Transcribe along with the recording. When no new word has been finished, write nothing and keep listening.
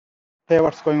Hey,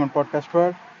 what's going on, podcast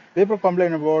world? People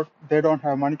complain about they don't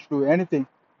have money to do anything.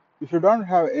 If you don't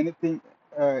have anything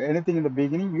in the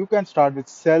beginning, you can start with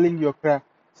selling the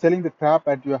crap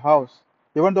at your house.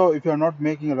 Even though if you're not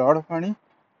making a lot of money,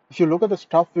 if you look at the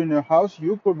stuff in your house,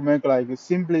 you could make like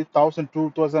simply 1,000,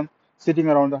 2,000 sitting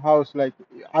around the house. Like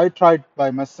I tried by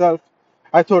myself.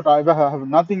 I thought I will have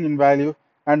nothing in value,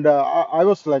 and I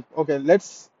was like, okay,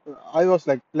 let's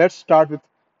start with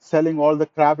selling all the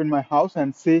crap in my house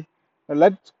and see.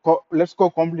 Let's go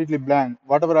completely blank.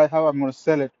 Whatever I have, I'm gonna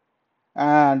sell it,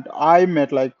 and I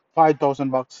made like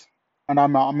 $5,000, and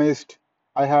I'm amazed.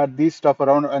 I had these stuff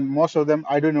around, and most of them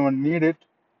I don't even need it.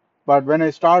 But when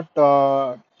I start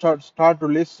to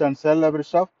list and sell every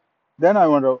stuff, then I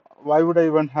wonder why would I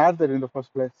even have that in the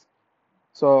first place.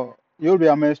 So you'll be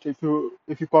amazed if you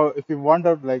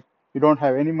wonder like you don't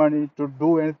have any money to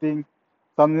do anything,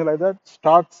 something like that.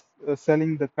 Start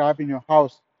selling the crap in your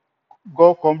house.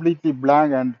 Go completely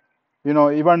blank, and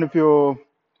even if you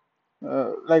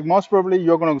like most probably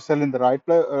you're going to sell in the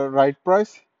right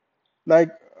price.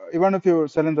 Like even if you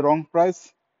sell in the wrong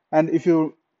price, and if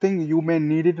you think you may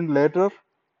need it in later,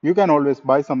 you can always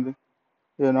buy something.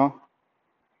 you know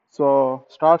so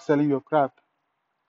start selling your crap.